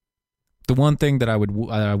 The one thing that I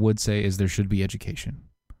would say is there should be education.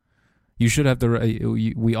 You should have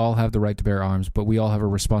we all have the right to bear arms, but we all have a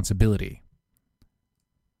responsibility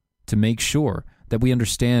to make sure that we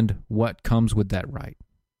understand what comes with that right,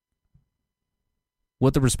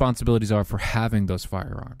 what the responsibilities are for having those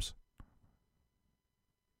firearms.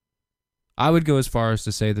 I would go as far as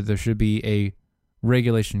to say that there should be a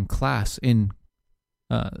regulation class in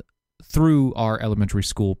through our elementary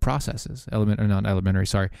school processes,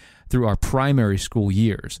 through our primary school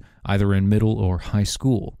years, either in middle or high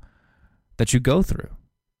school, that you go through.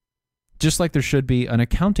 Just like there should be an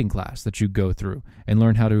accounting class that you go through and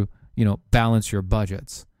learn how to, balance your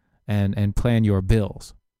budgets and plan your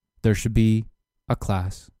bills. There should be a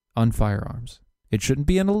class on firearms. It shouldn't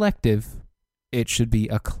be an elective. It should be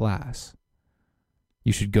a class.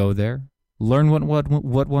 You should go there, learn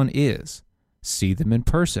what one is, see them in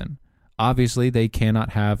person. Obviously, they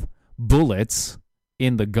cannot have bullets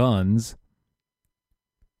in the guns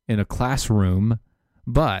in a classroom,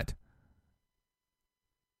 but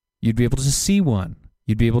you'd be able to see one.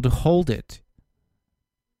 You'd be able to hold it.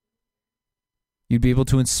 You'd be able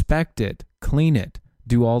to inspect it, clean it,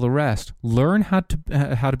 do all the rest. Learn how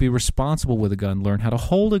to be responsible with a gun. Learn how to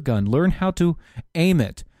hold a gun. Learn how to aim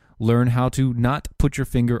it. Learn how to not put your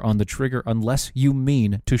finger on the trigger unless you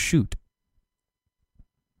mean to shoot.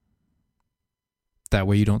 That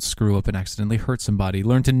way you don't screw up and accidentally hurt somebody.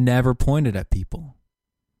 Learn to never point it at people.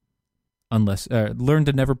 Learn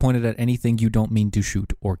to never point it at anything you don't mean to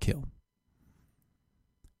shoot or kill.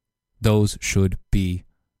 Those should be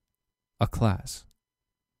a class.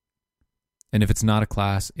 And if it's not a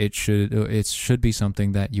class, it should be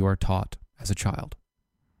something that you are taught as a child.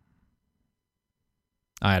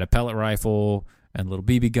 I had a pellet rifle and a little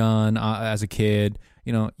BB gun as a kid.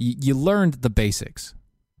 You learned the basics.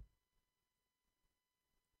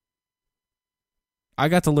 I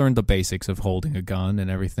got to learn the basics of holding a gun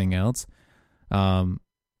and everything else.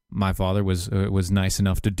 My father was nice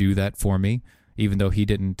enough to do that for me, even though he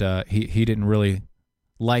didn't really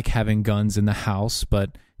like having guns in the house.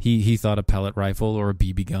 But he thought a pellet rifle or a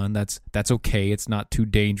BB gun that's okay. It's not too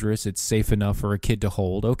dangerous. It's safe enough for a kid to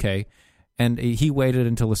hold. Okay, and he waited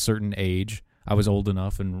until a certain age. I was old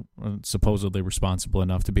enough and supposedly responsible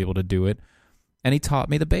enough to be able to do it, and he taught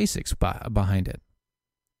me the basics behind it.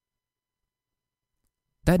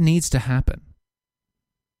 That needs to happen.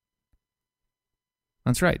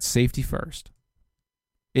 That's right, safety first.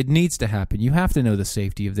 It needs to happen. You have to know the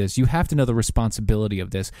safety of this. You have to know the responsibility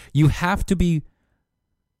of this. You have to be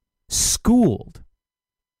schooled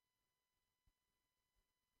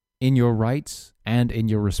in your rights and in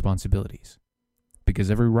your responsibilities.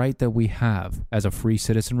 Because every right that we have as a free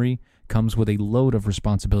citizenry comes with a load of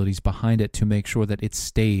responsibilities behind it to make sure that it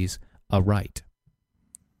stays a right.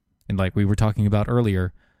 And like we were talking about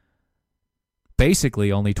earlier, basically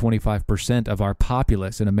only 25% of our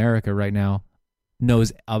populace in America right now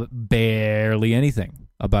knows barely anything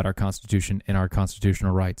about our Constitution and our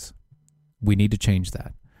constitutional rights. We need to change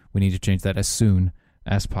that. We need to change that as soon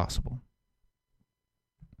as possible.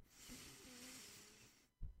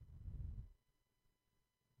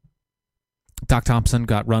 Doc Thompson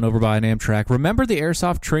got run over by an Amtrak. Remember the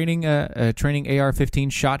airsoft training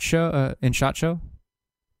AR-15 SHOT Show?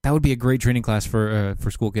 That would be a great training class for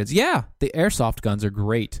school kids. Yeah, the airsoft guns are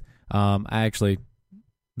great.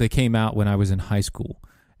 They came out when I was in high school,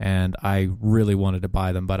 and I really wanted to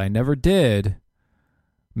buy them, but I never did,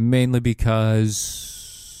 mainly because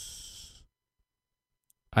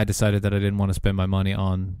I decided that I didn't want to spend my money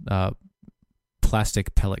on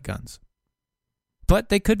plastic pellet guns. But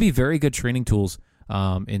they could be very good training tools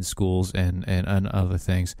in schools and other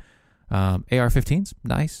things. AR-15s,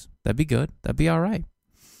 nice. That'd be good. That'd be all right.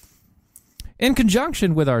 In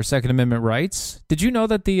conjunction with our Second Amendment rights, did you know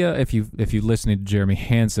that if you listened to Jeremy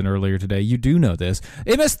Hansen earlier today, you do know this.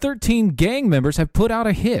 MS-13 gang members have put out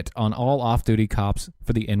a hit on all off-duty cops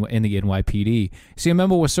in the NYPD. See, a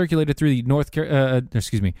memo was circulated through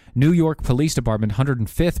the New York Police Department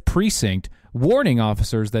 105th Precinct, warning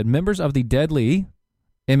officers that members of the deadly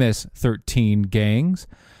MS-13 gangs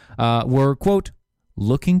were, quote,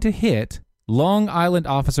 looking to hit Long Island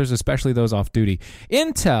officers, especially those off-duty.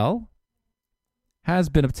 Intel has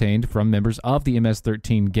been obtained from members of the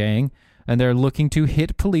MS-13 gang, and they're looking to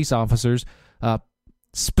hit police officers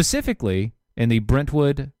specifically in the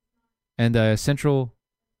Brentwood and Central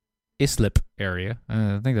Islip area.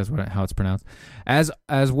 I think that's how it's pronounced, as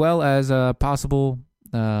well as possible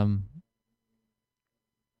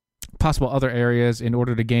other areas in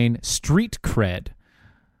order to gain street cred.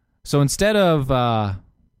 So instead of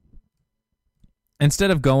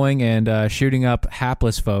going and shooting up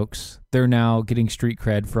hapless folks, they're now getting street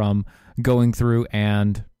cred from going through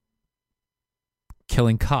and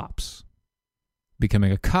killing cops.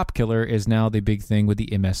 Becoming a cop killer is now the big thing with the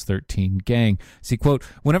MS-13 gang. See, quote,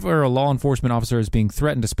 whenever a law enforcement officer is being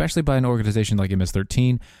threatened, especially by an organization like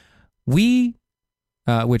MS-13,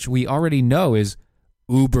 which we already know is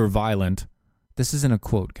uber violent. This isn't a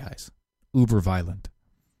quote, guys. Uber violent.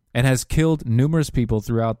 And has killed numerous people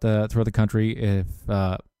throughout the country,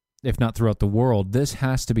 if not throughout the world. This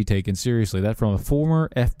has to be taken seriously. That from a former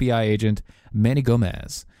FBI agent, Manny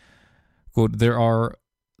Gomez. Quote, they're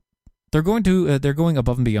going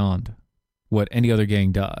above and beyond what any other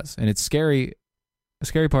gang does. And it's scary. The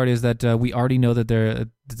scary part is that we already know that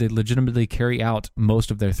they legitimately carry out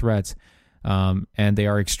most of their threats, and they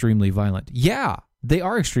are extremely violent. Yeah, they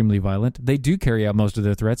are extremely violent. They do carry out most of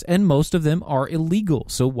their threats, and most of them are illegal.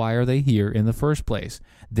 So why are they here in the first place?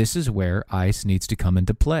 This is where ICE needs to come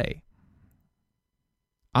into play.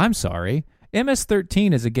 I'm sorry.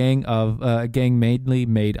 MS-13 is a gang mainly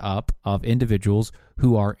made up of individuals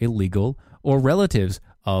who are illegal or relatives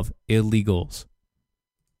of illegals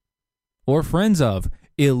or friends of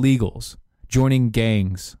illegals joining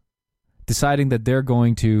gangs, deciding that they're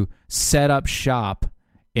going to set up shop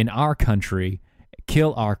in our country,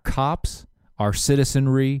 kill our cops, our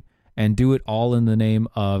citizenry, and do it all in the name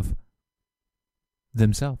of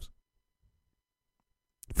themselves.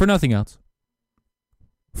 For nothing else.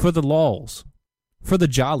 For the lulz. For the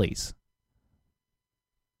jollies.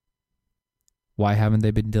 Why haven't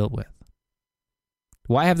they been dealt with?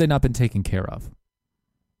 Why have they not been taken care of?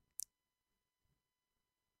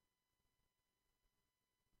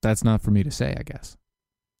 That's not for me to say, I guess.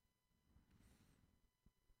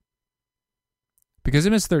 Because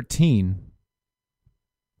MS-13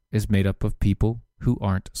 is made up of people who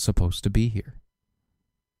aren't supposed to be here.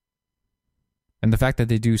 And the fact that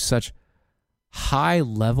they do such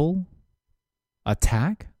high-level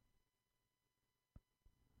attack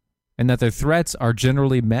and that their threats are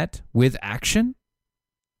generally met with action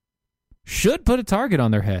should put a target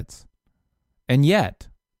on their heads. And yet,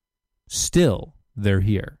 still, they're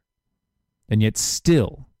here. And yet,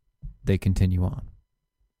 still, they continue on.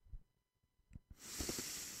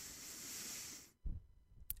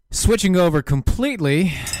 Switching over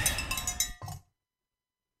completely.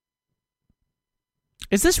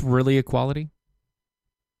 Is this really equality?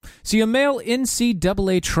 See, a male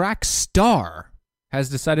NCAA track star has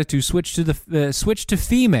decided to switch to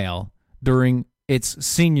female during its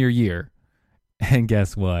senior year. And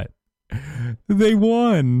guess what? They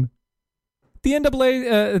won. The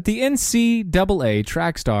NCAA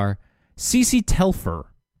track star, Cece Telfer,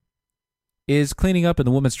 is cleaning up in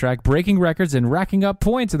the women's track, breaking records and racking up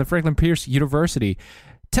points in the Franklin Pierce University.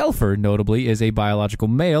 Telfer, notably, is a biological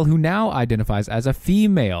male who now identifies as a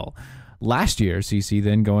female. Last year, Cece,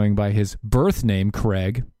 then going by his birth name,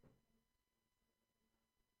 Craig,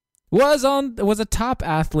 was a top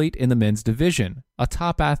athlete in the men's division. A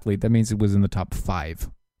top athlete, that means it was in the top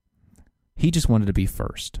 5. He just wanted to be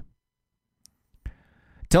first.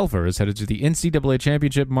 Telfer is headed to the NCAA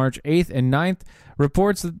Championship March 8th and 9th.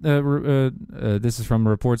 Reports, this is from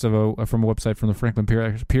reports from a website from the Franklin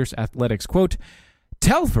Pierce Athletics. Quote,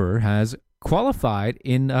 Telfer has qualified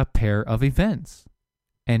in a pair of events.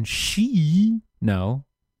 And he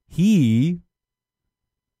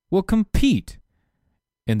will compete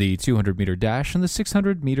in the 200-meter dash and the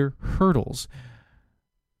 600-meter hurdles.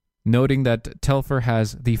 Noting that Telfer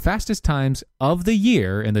has the fastest times of the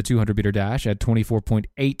year in the 200-meter dash at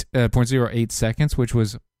 24.08 seconds, which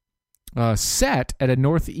was set at a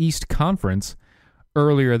Northeast conference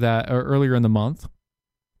earlier in the month.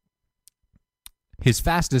 His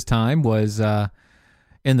fastest time was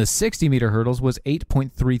in the 60-meter hurdles was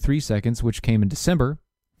 8.33 seconds, which came in December.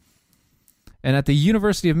 And at the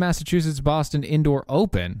University of Massachusetts Boston Indoor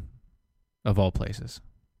Open, of all places,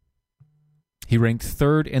 he ranked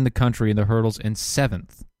 3rd in the country in the hurdles and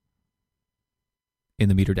 7th in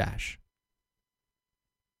the meter dash.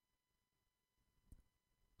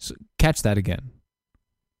 So catch that again.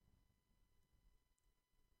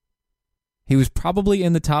 He was probably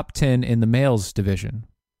in the top 10 in the males division.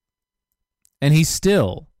 And he's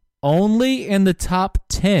still only in the top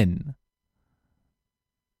 10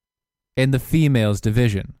 in the females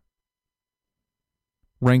division.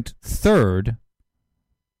 Ranked 3rd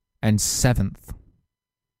and 7th.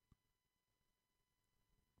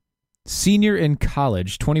 Senior in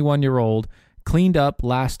college, 21-year-old, cleaned up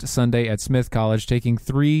last Sunday at Smith College, taking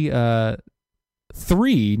three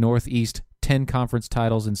Northeast 10 conference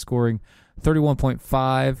titles and scoring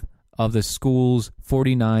 31.5 of the school's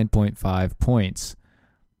 49.5 points.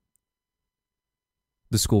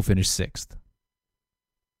 The school finished 6th,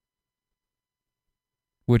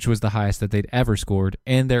 which was the highest that they'd ever scored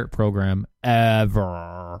in their program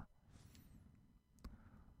ever.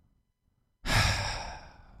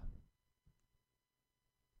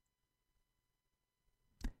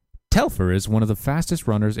 Telfer is one of the fastest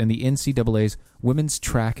runners in the NCAA's women's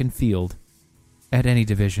track and field at any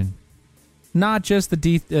division. Not just the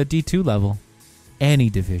D2 level, any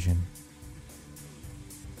division.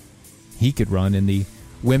 He could run in the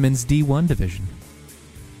women's D1 division,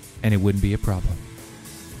 and it wouldn't be a problem.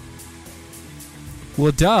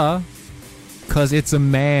 Well, duh, because it's a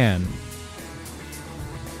man.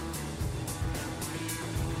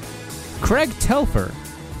 Craig Telfer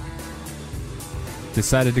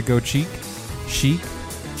decided to go chic,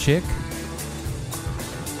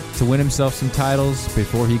 to win himself some titles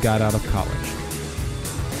before he got out of college.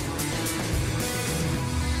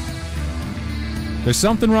 There's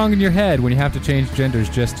something wrong in your head when you have to change genders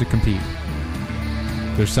just to compete.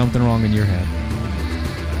 There's something wrong in your head.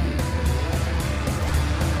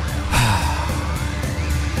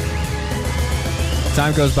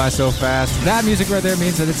 Time goes by so fast. That music right there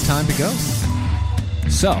means that it's time to go.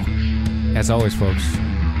 So, as always, folks,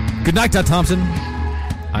 good night, Todd Thompson.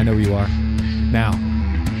 I know where you are. Now,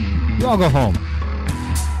 you all go home.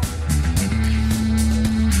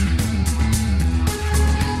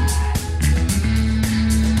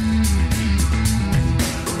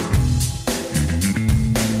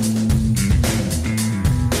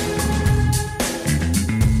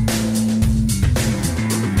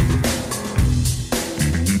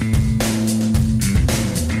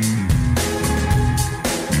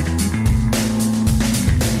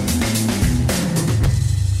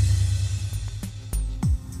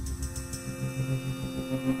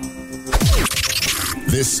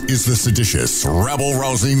 This is the seditious,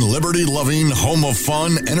 rabble-rousing, liberty-loving, home of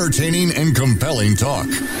fun, entertaining, and compelling talk.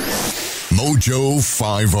 Mojo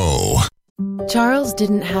 50. Charles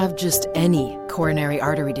didn't have just any coronary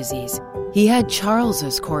artery disease. He had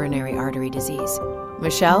Charles's coronary artery disease.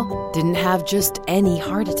 Michelle didn't have just any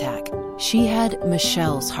heart attack. She had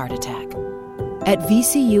Michelle's heart attack. At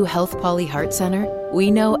VCU Health Poly Heart Center,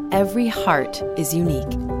 we know every heart is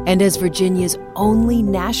unique. And as Virginia's only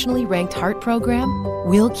nationally ranked heart program,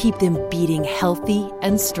 we'll keep them beating healthy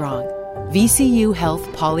and strong. VCU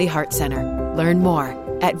Health Poly Heart Center. Learn more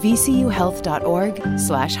at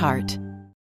vcuhealth.org/heart.